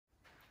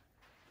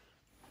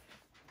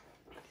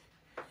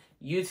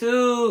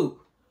YouTube,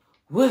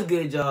 what's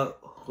good, y'all?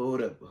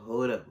 Hold up.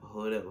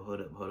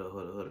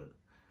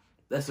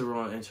 That's the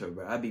wrong intro,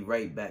 bro. I'll be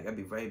right back. What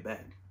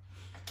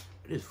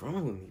is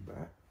wrong with me, bro?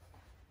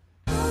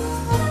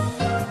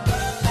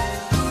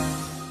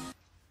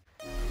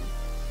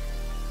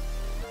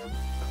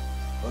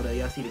 Hold up,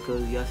 y'all see the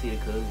cozy on the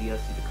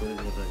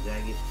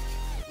jacket?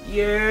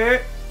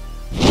 Yeah.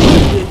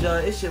 What's good, y'all?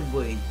 It's your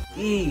boy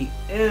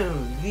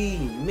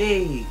DMV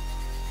Made.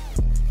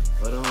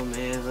 Hold on,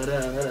 man. Hold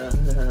up.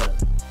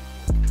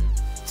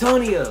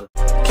 Tonio.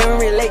 Can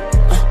we relate?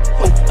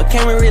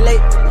 Can we relate?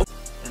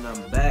 And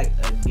I'm back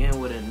again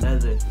with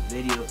another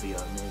video for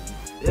y'all, man.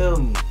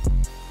 You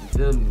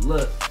feel me?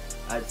 Look,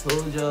 I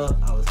told y'all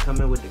I was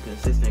coming with the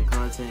consistent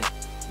content.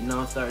 You know,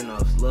 I'm starting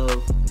off slow,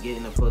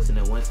 getting to posting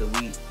it once a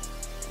week.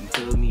 You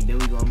feel me? Then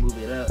we gonna move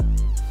it up.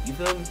 You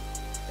feel me?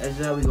 That's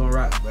how we gonna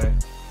rock, bruh.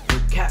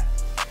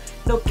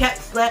 No cap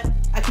slap.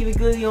 I keep it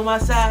goody on my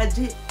side,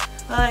 shit.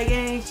 Like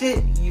ain't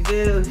shit. You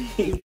feel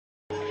me?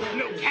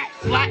 No cat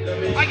slap.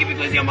 I keep it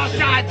glizzy on my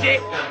side,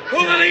 shit.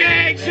 Holy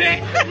egg,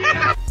 shit.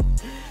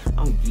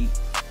 I'm geek.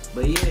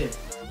 But yeah,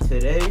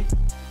 today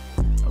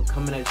I'm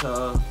coming at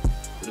y'all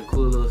with a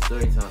cool little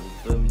story time. You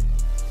feel me?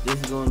 This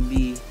is gonna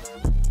be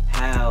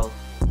how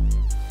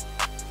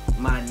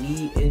my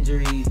knee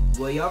injuries.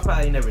 Well, y'all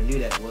probably never knew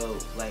that. Well,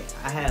 like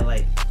I had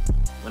when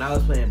I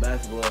was playing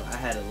basketball, I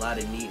had a lot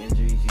of knee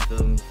injuries. You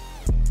feel me?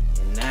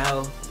 And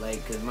now,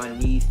 cause my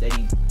knee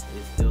steady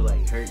is still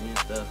like hurting and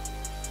stuff.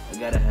 I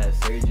gotta have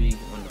surgery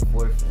on the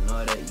 4th and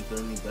all that, you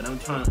feel me? But I'm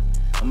gonna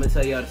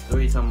tell y'all the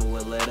story time of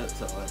what led up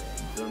to all that,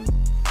 you feel me?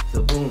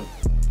 So boom,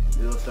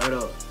 we gonna start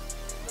off,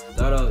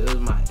 it was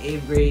my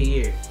 8th grade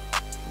year.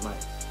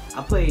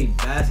 I played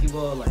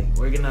basketball, like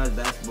organized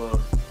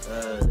basketball,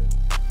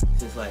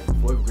 since like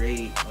 4th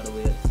grade all the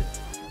way up to,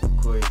 of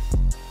course,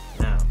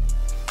 now, you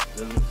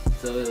feel me?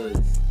 So it was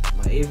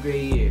my 8th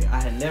grade year.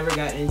 I had never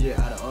got injured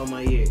out of all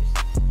my years.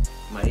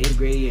 My 8th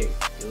grade year,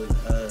 it was,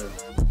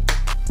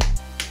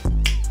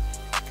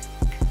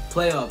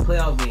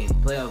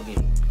 playoff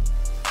game.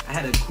 I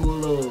had a cool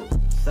little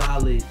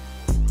solid,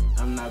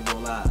 I'm not gonna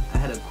lie, I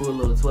had a cool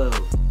little 12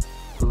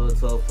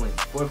 points.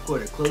 4th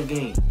quarter, close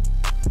game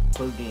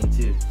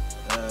too.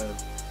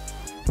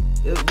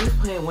 We was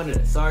playing one of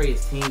the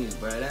sorriest teams,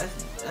 bro.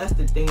 That's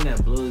the thing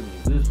that blows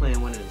me. We was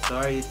playing one of the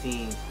sorriest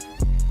teams.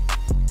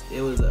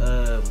 It was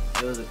a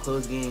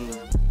close game. It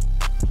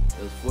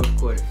was 4th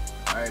quarter.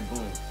 All right,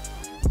 boom.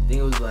 I think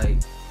it was like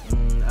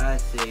I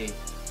say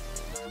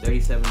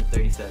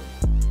 37-37.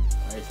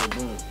 Alright, so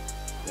boom,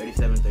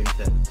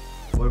 37-37,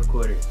 4th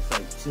quarter, it's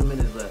like 2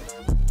 minutes left.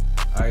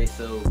 Alright,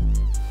 so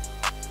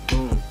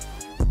boom,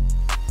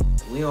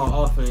 we on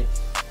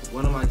offense,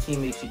 one of my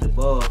teammates shoot the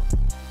ball,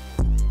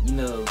 you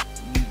know,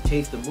 you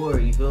chase the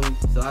board, you feel me?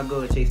 So I go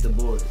and chase the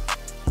board,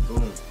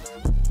 boom,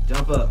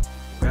 jump up,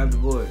 grab the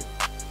board,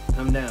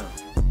 come down.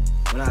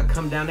 When I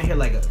come down, I hear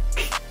like a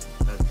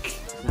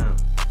sound.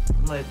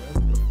 I'm like,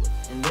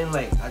 and then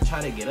I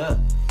try to get up,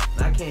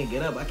 and I can't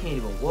get up, I can't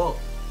even walk.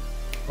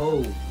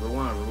 Oh,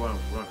 rewind.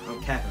 I'm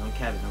capping.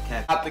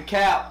 Out the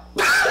cap.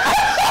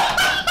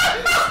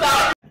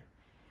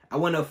 I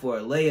went up for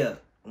a layup,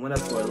 and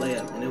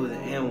it was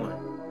an and one.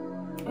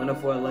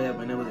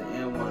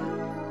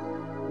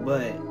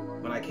 But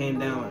when I came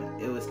down,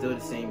 it was still the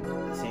same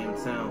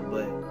sound,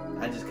 but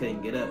I just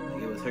couldn't get up.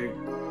 Like, it was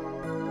hurting.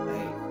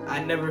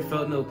 I never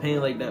felt no pain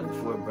like that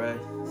before, bruh.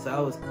 So I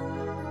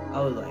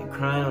was like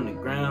crying on the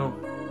ground,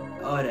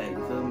 all that, you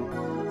feel me?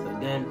 So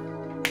then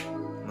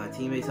my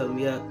teammates held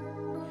me up.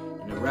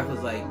 And the ref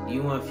was like, do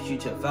you want to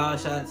shoot your foul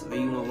shots or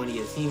you want one of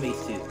your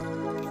teammates to?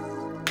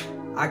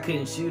 I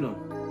couldn't shoot them.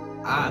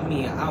 I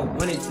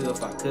wanted to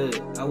if I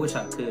could. I wish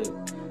I could.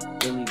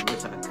 Really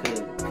wish I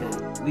could.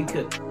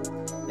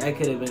 That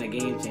could have been a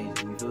game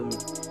changer, you feel me?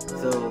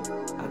 So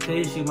I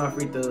couldn't shoot my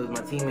free throws.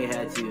 My teammate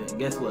had to. And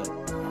guess what?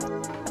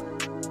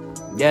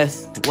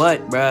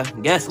 Bruh?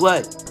 Guess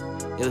what?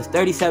 It was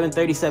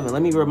 37-37.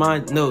 Let me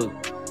remind, no.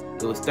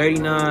 It was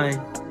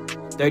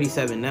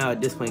 39-37 now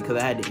at this point because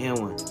I had the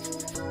N1.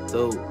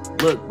 So,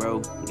 look,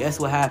 bro, guess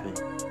what happened,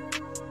 bro?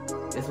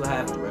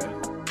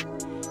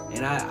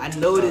 And I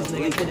know this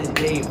nigga to this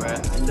day, bro.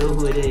 I know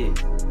who it is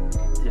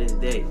to this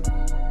day.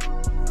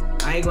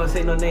 I ain't gonna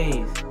say no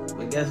names,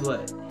 but guess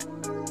what?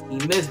 He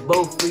missed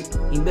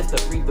the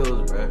free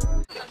throws, bro.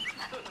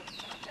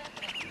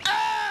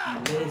 He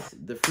missed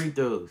the free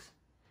throws.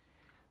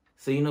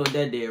 So you know what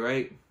that did,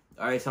 right?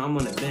 Alright, so I'm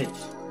on the bench.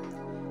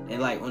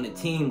 And on the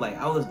team,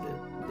 I was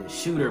the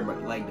shooter, bro,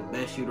 the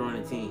best shooter on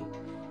the team.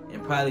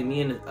 And probably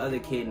me and this other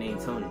kid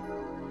named Tony.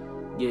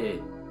 Yeah.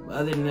 But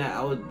other than that,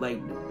 I was the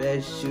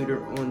best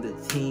shooter on the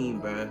team,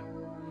 bruh.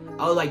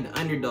 I was the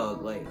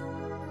underdog.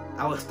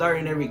 I was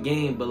starting every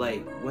game, but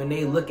when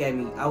they look at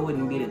me, I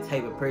wouldn't be the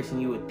type of person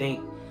you would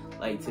think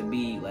to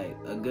be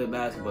a good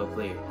basketball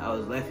player. I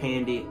was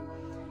left-handed.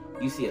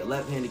 You see a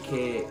left-handed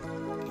kid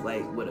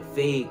with a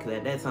fade, because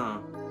at that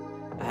time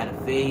I had a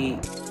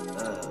fade.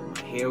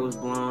 My hair was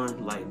blonde,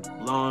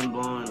 blonde,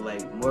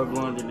 more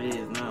blonde than it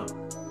is now.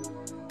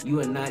 you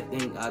would not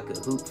think I could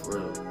hoop for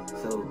real.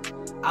 So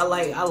I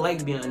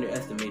like being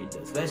underestimated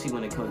though, especially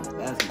when it comes to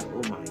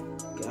basketball. Oh my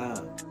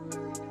god.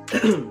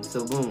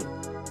 So boom,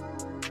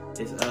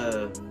 it's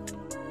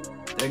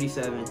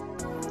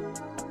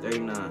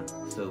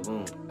 37-39. So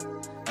boom,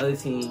 other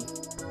team.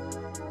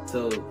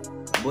 So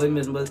boy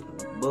missed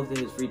both of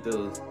his free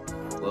throws.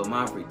 Well,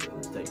 my free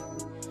throws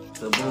technically.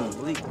 So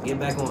boom, get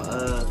back on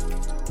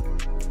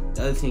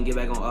the other team get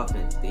back on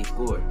offense. They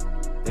scored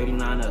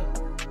 39 up.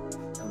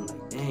 I'm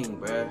like, dang,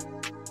 bruh.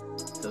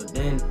 So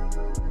then,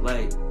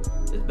 like,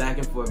 it's back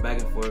and forth,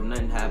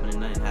 nothing happening.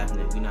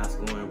 We not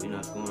scoring.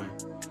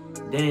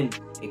 Then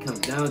it comes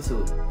down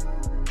to it.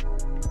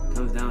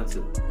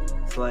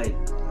 It's like,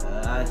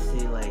 I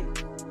say like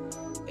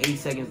 8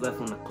 seconds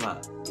left on the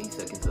clock. 8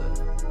 seconds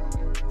left.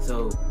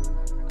 So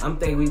I'm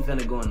thinking we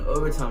finna go into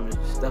overtime and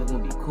stuff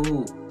gonna be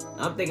cool.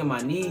 I'm thinking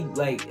my knee,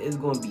 like, it's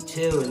gonna be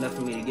chill enough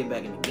for me to get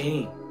back in the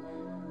game.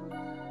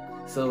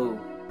 So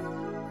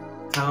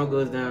time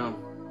goes down.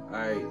 All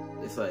right,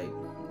 it's like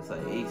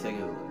 8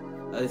 seconds.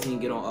 Other team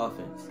get on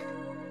offense.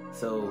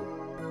 So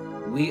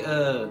we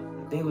I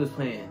think we was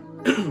playing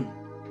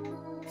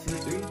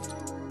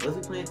 2-3. Was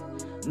we playing?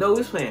 No, we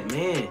was playing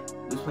man.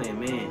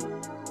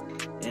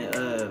 And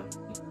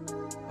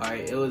all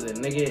right, it was a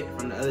nigga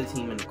from the other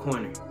team in the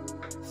corner.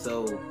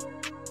 So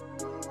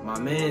my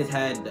man's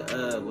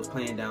was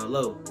playing down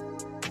low.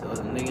 So it was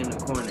a nigga in the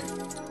corner.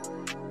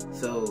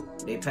 So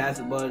they passed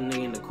the ball to the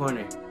nigga in the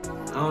corner.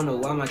 I don't know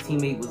why my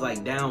teammate was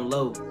like down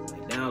low in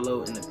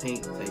the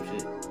paint type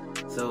shit.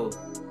 So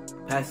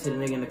pass to the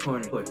nigga in the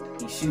corner.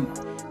 He shoot.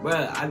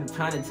 Bruh, I'm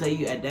trying to tell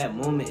you, at that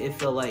moment, it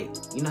felt like,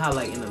 you know how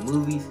like in the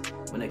movies,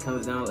 when it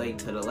comes down like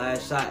to the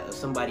last shot of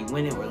somebody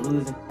winning or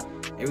losing,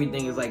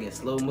 everything is like in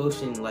slow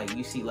motion. Like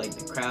you see like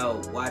the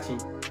crowd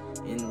watching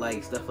and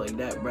like stuff like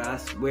that, bruh. I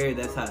swear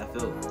that's how I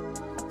felt.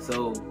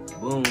 So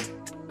boom,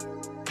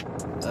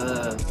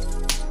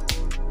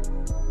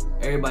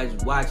 everybody's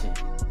watching.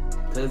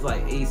 Cause it's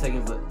like 8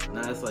 seconds left.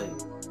 Nah, it's like,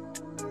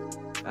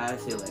 I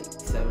say like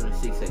 7 or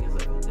 6 seconds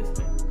left at this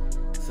point.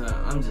 So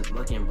I'm just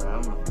looking, bro.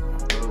 I'm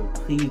like, bro,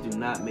 please do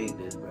not make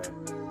this, bro.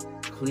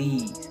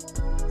 Please.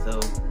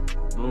 So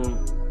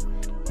boom,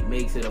 he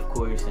makes it, of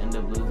course. End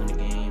up losing the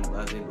game.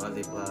 Blah, blah,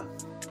 blah, blah.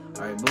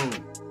 All right, boom.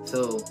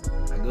 So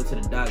I go to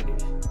the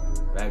doctors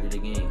after the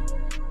game,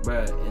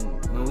 bro.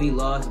 And when we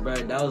lost, bro,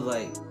 that was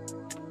like,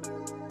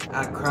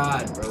 I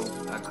cried, bro.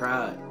 I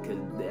cried because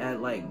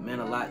that like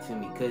meant a lot to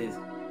me. Cause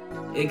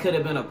it could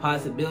have been a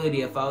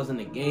possibility if I was in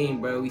the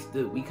game, bro. We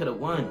could have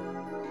won.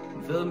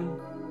 You feel me?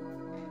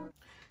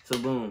 So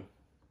boom,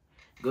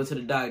 go to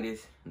the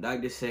doctors.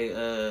 Doctors say,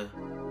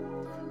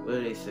 what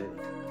did they say?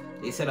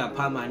 They said I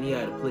popped my knee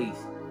out of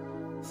place.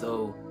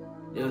 So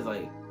it was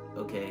like,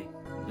 okay,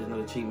 there's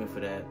no treatment for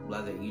that.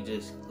 Blah, blah. You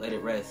just let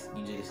it rest.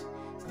 You just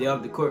stay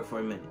off the court for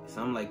a minute.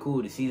 So I'm like,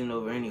 cool, the season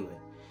over anyway.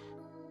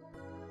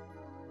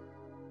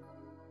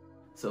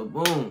 So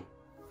boom,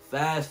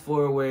 fast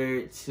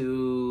forward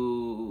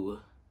to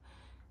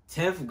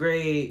 10th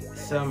grade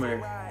summer,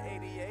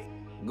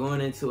 going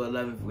into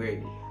 11th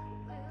grade.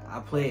 I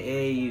play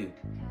AAU. You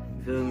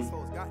feel me?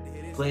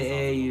 Play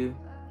AAU.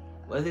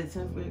 Was it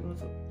 10th grade?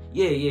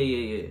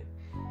 Yeah.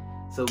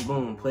 So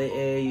boom, play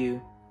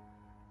AAU.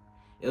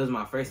 It was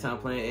my first time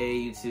playing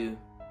AAU too.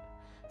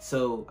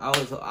 So I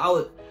was,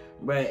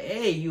 bruh,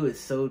 AAU is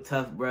so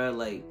tough, bruh.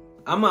 Like,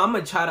 I'm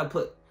gonna try to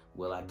put,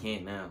 well, I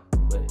can't now,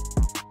 but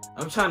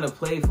I'm trying to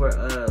play for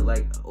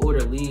like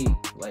older league,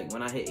 like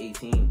when I hit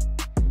 18,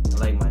 and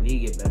like my knee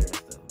get better and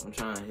stuff. I'm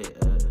trying to hit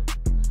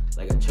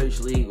like a church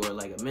league or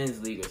like a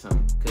men's league or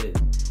something. Cause,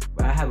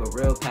 bro, I have a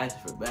real passion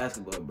for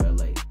basketball, bro.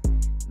 Like,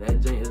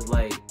 that joint is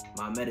like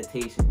my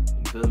meditation.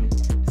 You feel me?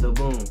 So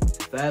boom,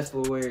 fast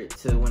forward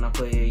to when I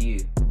play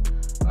AAU.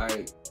 All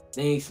right,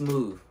 things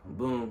smooth.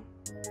 Boom.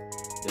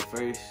 The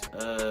first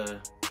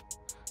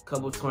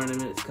couple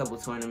tournaments.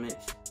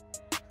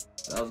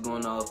 I was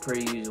going off per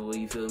usual.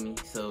 You feel me?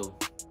 So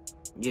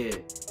yeah,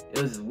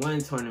 it was one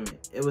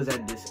tournament. It was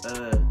at this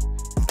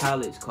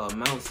college called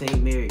Mount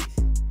St. Mary's,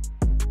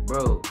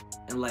 bro.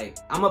 And like,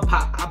 I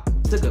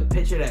took a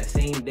picture that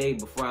same day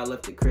before I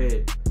left the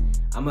crib.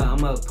 I'm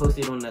gonna post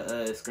it on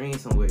the screen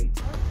somewhere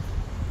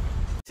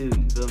too.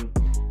 You feel me?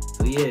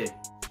 So yeah,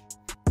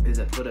 is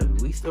that what up?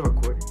 We still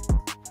recording?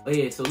 Oh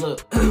yeah. So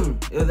look,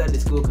 it was at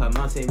this school called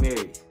Mount St.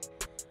 Mary's,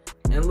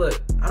 and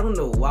look, I don't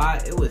know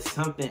why, it was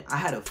something. I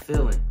had a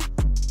feeling.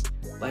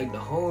 Like, the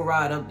whole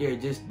ride up there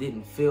just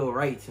didn't feel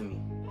right to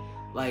me.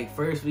 Like,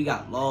 first we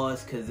got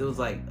lost because it was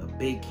like a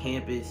big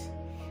campus.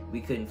 We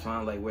couldn't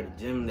find like where the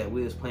gym that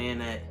we was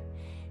playing at.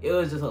 It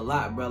was just a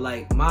lot, bro.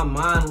 Like, my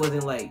mind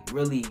wasn't like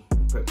really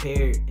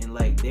prepared and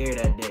like there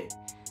that day.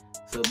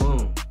 So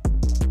boom,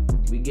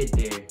 we get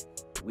there,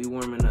 we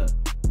warming up.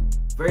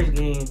 First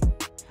game,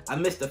 I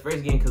missed the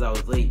first game because I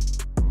was late.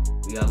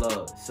 We got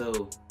lost.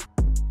 So,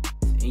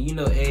 and you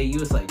know, AAU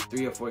was like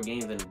 3 or 4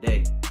 games in a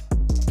day.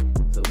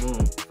 So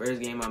boom, first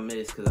game I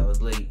missed because I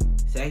was late.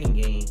 Second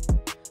game,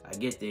 I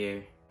get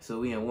there, so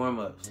we in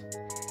warm-ups.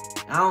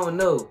 I don't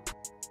know,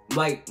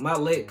 like my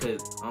leg,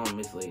 cause I don't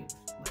miss late.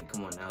 Like,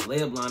 come on now.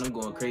 Layup line, I'm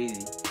going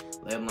crazy.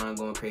 Layup line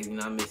going crazy,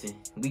 not missing.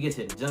 We get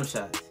to the jump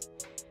shots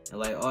and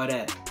like all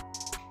that.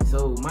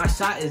 So my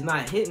shot is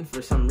not hitting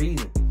for some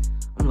reason.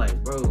 I'm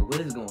like, bro, what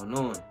is going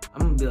on?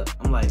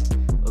 I'm like,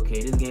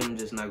 okay, this game I'm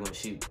just not gonna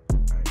shoot.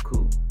 All right,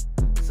 cool.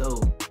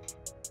 So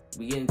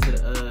we get into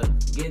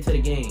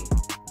the game.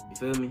 You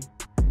feel me?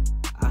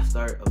 I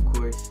start, of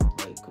course.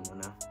 Like, come on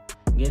now.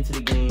 Get into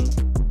the game.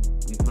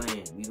 We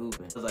playing. We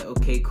hooping. I was like,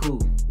 okay,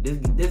 cool.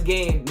 This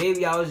game,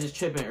 maybe I was just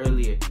tripping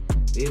earlier.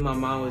 Maybe my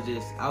mind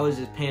was I was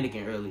just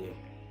panicking earlier.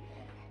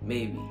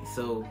 Maybe.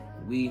 So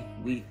we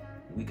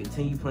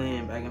continue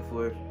playing back and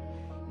forth.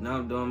 Now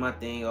I'm doing my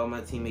thing. All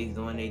my teammates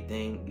doing their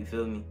thing. You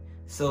feel me?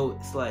 So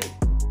it's like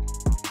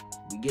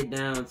we get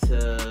down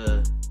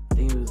to, I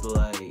think it was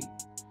like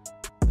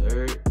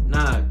third.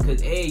 Nah,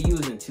 cause AAU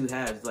is in 2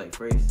 halves. It's like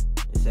first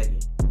and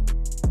second.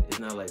 It's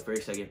not like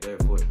first, second,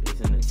 third, fourth.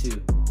 It's in the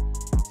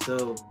 2.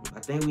 So I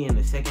think we in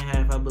the second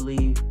half, I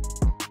believe.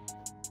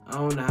 I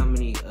don't know how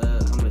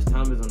much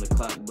time is on the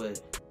clock, but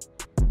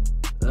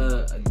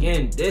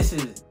again, this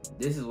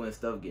is when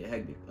stuff get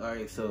hectic. All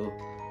right, so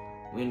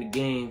we in the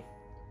game,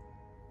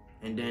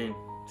 and then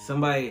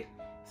somebody,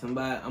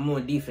 I'm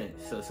on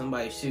defense, so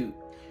somebody shoot.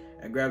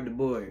 I grab the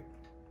board,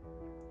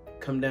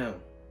 come down,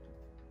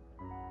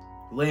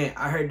 land.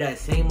 I heard that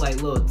same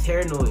like little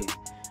tear noise,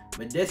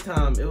 but this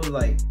time it was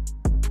like,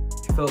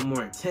 it felt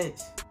more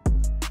intense.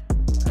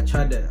 I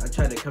tried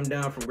to come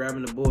down from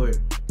grabbing the board.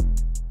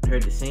 I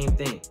heard the same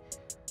thing.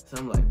 So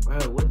I'm like, bro,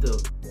 what the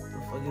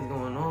fuck is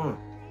going on?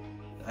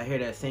 I hear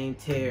that same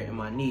tear in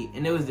my knee,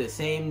 and it was the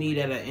same knee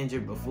that I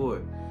injured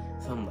before.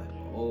 So I'm like,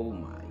 oh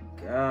my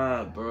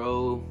God,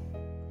 bro.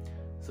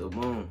 So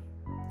boom,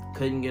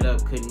 couldn't get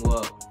up, couldn't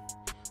walk.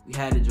 We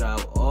had to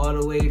drive all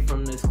the way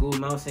from the school,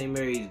 Mount St.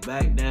 Mary's,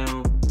 back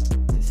down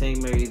to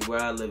St. Mary's where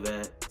I live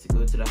at, to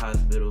go to the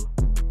hospital.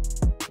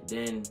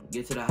 Then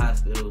get to the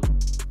hospital,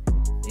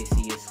 they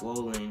see it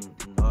swollen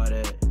and all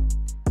that.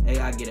 Hey,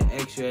 I get an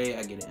x-ray,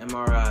 I get an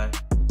MRI,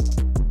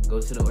 go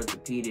to the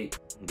orthopedic.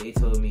 They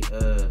told me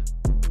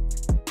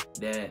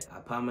that I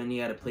popped my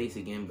knee out of place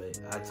again, but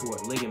I tore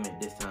a ligament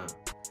this time.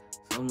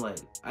 So I'm like,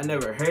 I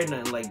never heard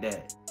nothing like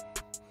that.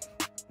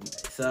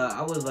 So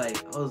I was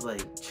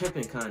like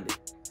tripping kinda.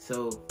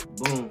 So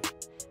boom,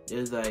 it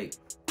was like,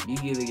 you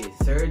either get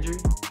surgery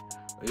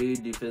or you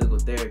do physical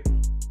therapy.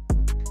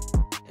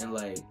 And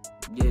like,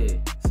 yeah,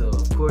 so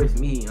of course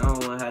me, I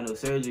don't want to have no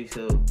surgery,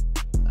 so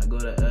I go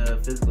to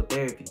physical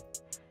therapy.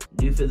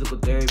 Do physical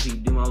therapy,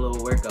 do my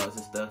little workouts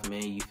and stuff,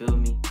 man, you feel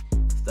me?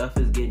 Stuff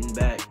is getting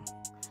back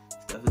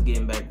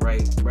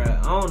right, bruh.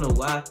 I don't know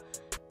why.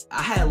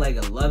 I had like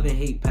a love and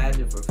hate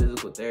passion for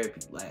physical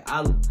therapy. Like,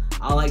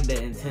 I like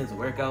the intense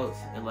workouts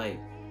and like,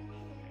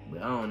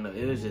 but I don't know,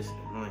 it was just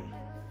annoying.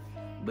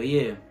 But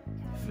yeah,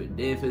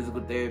 did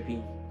physical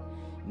therapy,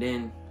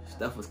 then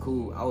stuff was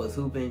cool. I was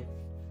hooping.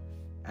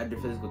 After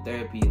physical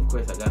therapy, of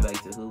course, I got back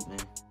to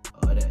hooping,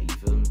 all that, you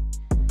feel me?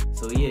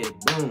 So yeah,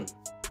 boom.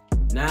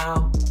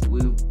 Now,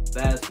 we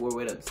fast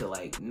forward up to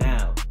like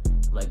now,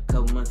 like a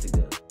couple months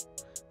ago.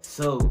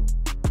 So,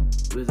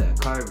 we was at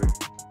Carver.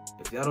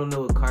 If y'all don't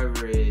know what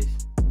Carver is,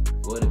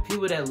 well, the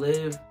people that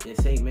live in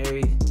St.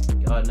 Mary's,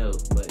 y'all know.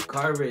 But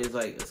Carver is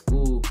like a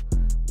school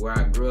where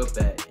I grew up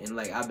at, and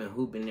like I've been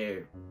hooping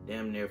there,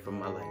 damn near for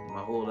my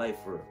whole life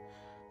for real.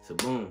 So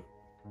boom,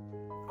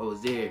 I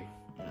was there.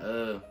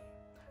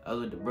 I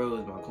was with the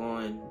bros, my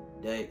Quan,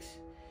 Dex,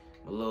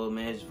 my little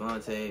man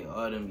Javante,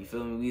 all them, you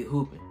feel me? We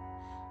hooping.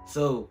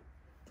 So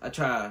I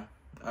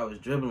was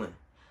dribbling.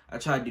 I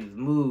tried to do the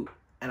move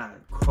and I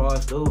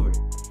crossed over.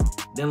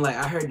 Then like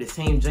I heard the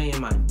same joint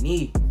in my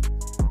knee.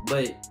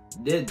 But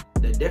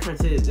the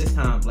difference is this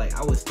time, like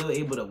I was still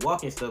able to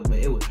walk and stuff, but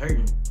it was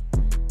hurting.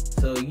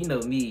 So you know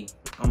me,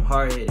 I'm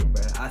hard-headed,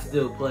 bro. I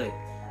still play.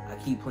 I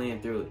keep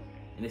playing through it.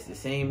 And it's the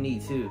same knee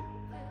too.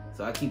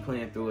 So I keep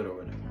playing through it or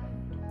whatever.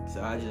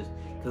 So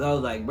cause I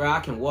was like, bro, I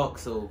can walk,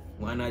 so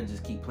why not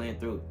just keep playing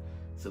through it?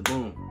 So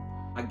boom,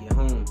 I get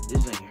home,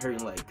 this ain't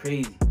hurting like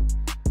crazy.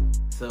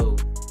 So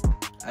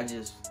I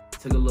just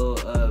took a little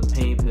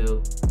pain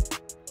pill,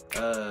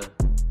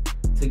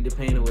 took the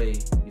pain away,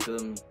 you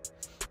feel me?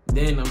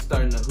 Then I'm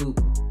starting to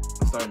hoop.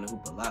 I'm starting to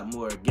hoop a lot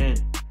more again.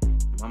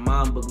 My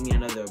mom booked me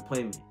another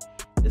appointment.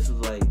 This was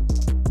like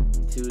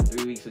 2 or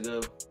 3 weeks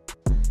ago.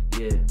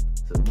 Yeah,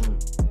 so boom.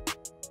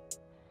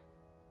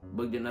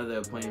 Booked another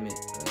appointment.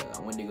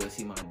 I went to go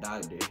see my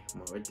doctor,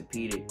 my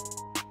orthopedic,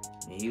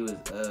 and he was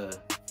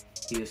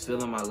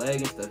feeling my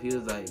leg and stuff. He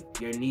was like,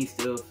 your knee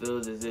still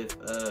feels as if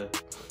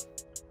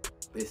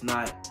it's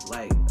not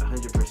like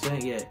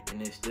 100% yet,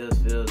 and it still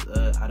feels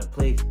out of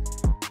place.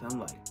 So I'm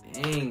like,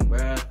 dang,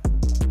 bruh.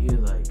 He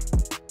was like,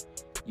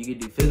 you could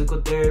do physical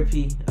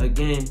therapy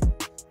again,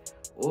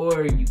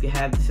 or you could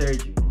have the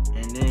surgery.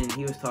 And then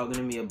he was talking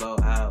to me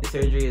about how the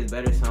surgery is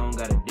better, so I don't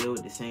gotta deal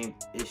with the same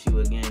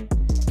issue again.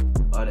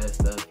 All that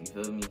stuff, you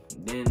feel me?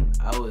 Then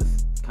I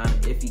was kind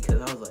of iffy because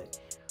I was like,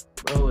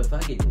 bro, if I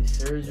get this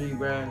surgery,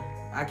 bro,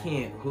 I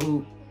can't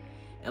hoop.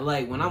 And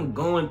like when I'm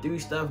going through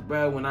stuff,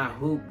 bro, when I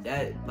hoop,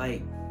 that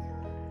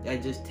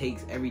just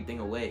takes everything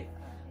away.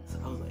 So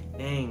I was like,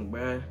 dang,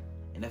 bruh.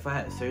 And if I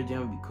had surgery,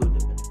 I'm gonna be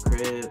cooped up in the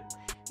crib.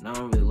 And I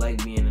don't really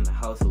like being in the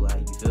house a lot,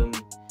 you feel me?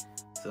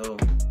 So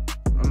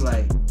I'm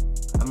like,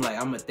 I'm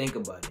gonna think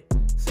about it.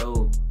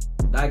 So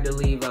doctor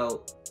leave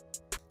out,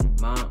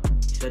 mom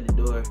shut the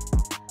door.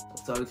 I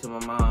was talking to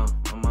my mom.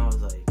 My mom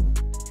was like,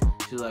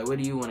 she was like, what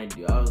do you want to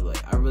do? I was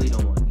like, I really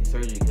don't want to get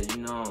surgery because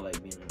you know I don't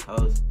like being in the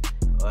house,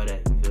 all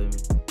that, you feel me?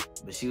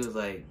 But she was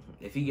like,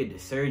 if you get the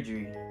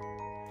surgery,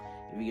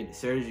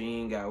 you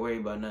ain't gotta worry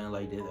about nothing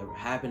like this ever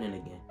happening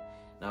again.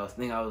 And I was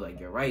thinking, I was like,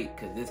 you're right,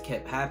 because this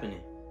kept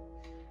happening.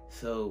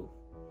 So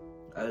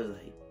I was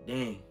like,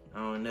 dang, I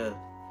don't know.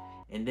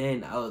 And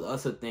then I was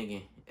also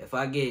thinking, if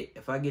I get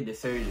the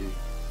surgery,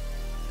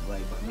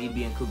 like by me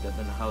being cooped up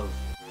in the house,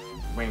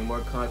 bring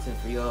more content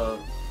for y'all,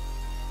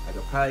 I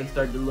could probably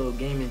start the little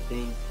gaming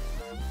thing,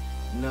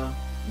 you know,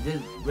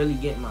 just really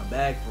get my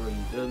bag for it,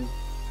 you feel me?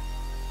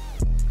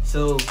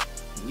 So,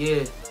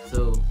 yeah,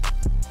 so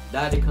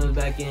doctor comes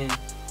back in,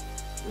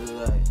 he was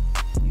like,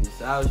 you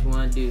decide what you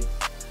want to do.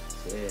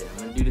 I said, I'm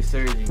going to do the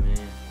surgery,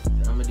 man.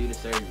 I'm going to do the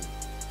surgery.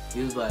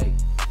 He was like,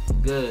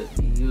 good.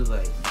 He was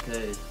like,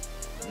 because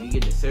when you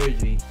get the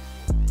surgery,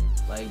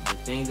 like the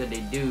things that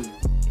they do,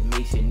 it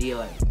makes your knee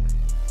like,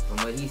 from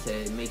what he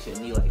said, it makes your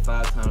knee like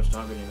 5 times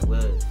stronger than it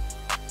was.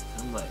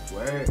 I'm like,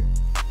 word?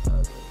 I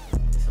was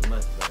like, it's a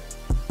must, but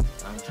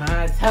I'm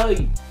trying to tell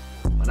you,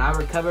 when I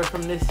recover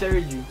from this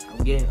surgery,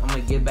 I'm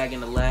gonna get back in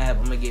the lab.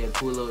 I'm gonna get a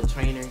cool little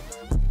trainer,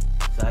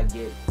 so I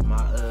get my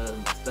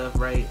stuff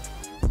right.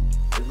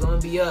 It's gonna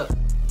be up.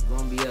 It's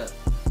gonna be up.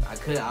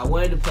 I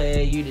wanted to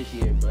play AU this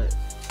year, but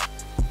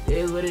it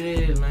is what it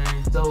is,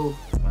 man. So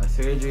my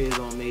surgery is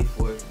on May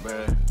 4th,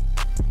 bruh.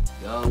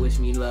 Y'all wish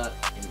me luck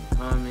in the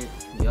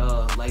comments.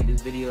 Y'all like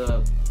this video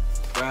up,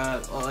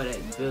 subscribe, all that,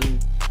 you feel me?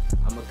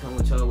 I'm gonna come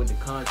with y'all with the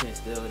content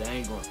still. That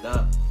ain't gonna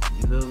stop,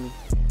 you feel me?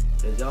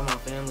 Cause y'all my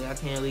family, I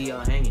can't leave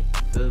y'all hanging,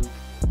 you feel me?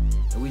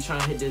 And we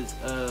trying to hit this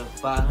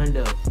 500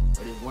 or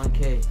this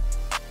 1K,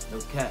 no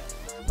cap.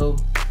 So,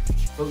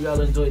 hope y'all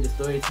enjoyed the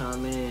story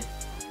time, man.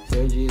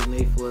 Surgery is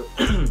May 4th.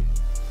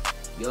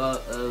 Y'all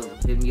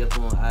hit me up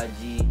on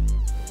IG and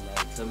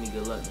like tell me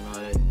good luck and all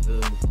that, you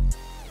feel me?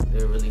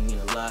 That really mean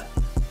a lot.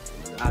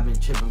 I've been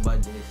tripping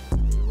about this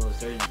little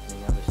surgery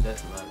thing. I've been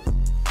stressing about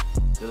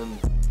it. Feel me?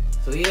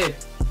 So yeah.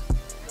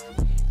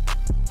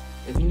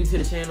 If you're new to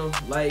the channel,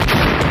 like,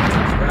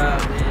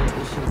 subscribe, man.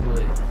 It's your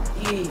boy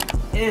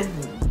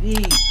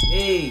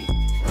EMVA.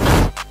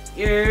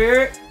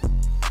 Yeah.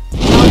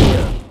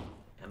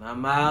 And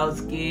I'm out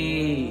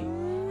ski.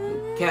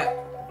 Cap.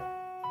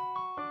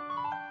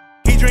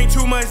 Drink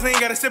too much, ain't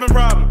got a sipping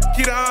problem.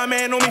 Keep the Iron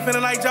Man on me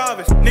feeling like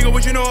Jarvis. Nigga,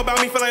 what you know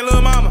about me feel like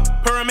Lil Mama.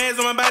 Pyramids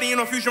on my body, you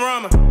know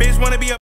Futurama. Bitch wanna be a